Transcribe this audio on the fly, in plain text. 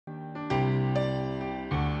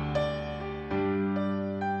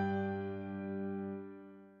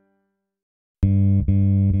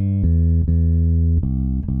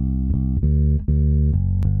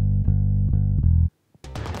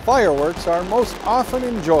Fireworks are most often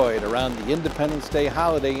enjoyed around the Independence Day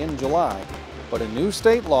holiday in July, but a new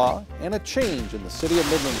state law and a change in the City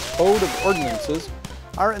of Midland's Code of Ordinances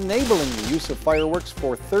are enabling the use of fireworks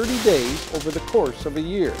for 30 days over the course of a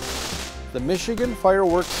year. The Michigan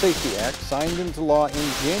Fireworks Safety Act, signed into law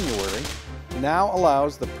in January, now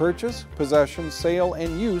allows the purchase, possession, sale,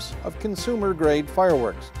 and use of consumer-grade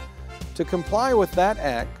fireworks. To comply with that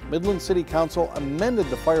act, Midland City Council amended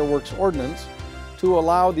the fireworks ordinance to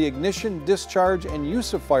allow the ignition, discharge, and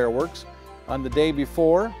use of fireworks on the day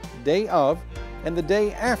before, day of, and the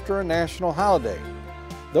day after a national holiday.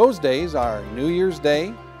 Those days are New Year's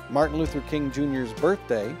Day, Martin Luther King Jr.'s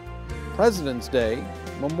birthday, President's Day,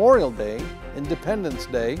 Memorial Day, Independence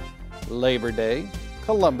Day, Labor Day,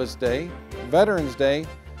 Columbus Day, Veterans Day,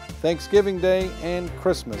 Thanksgiving Day, and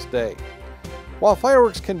Christmas Day. While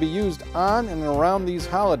fireworks can be used on and around these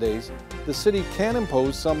holidays, the city can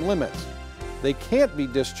impose some limits. They can't be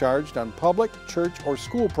discharged on public, church, or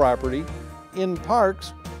school property, in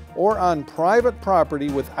parks, or on private property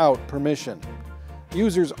without permission.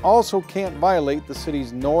 Users also can't violate the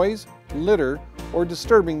city's noise, litter, or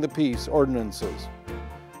disturbing the peace ordinances.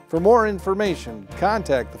 For more information,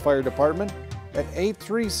 contact the fire department at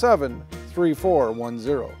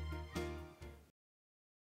 837-3410.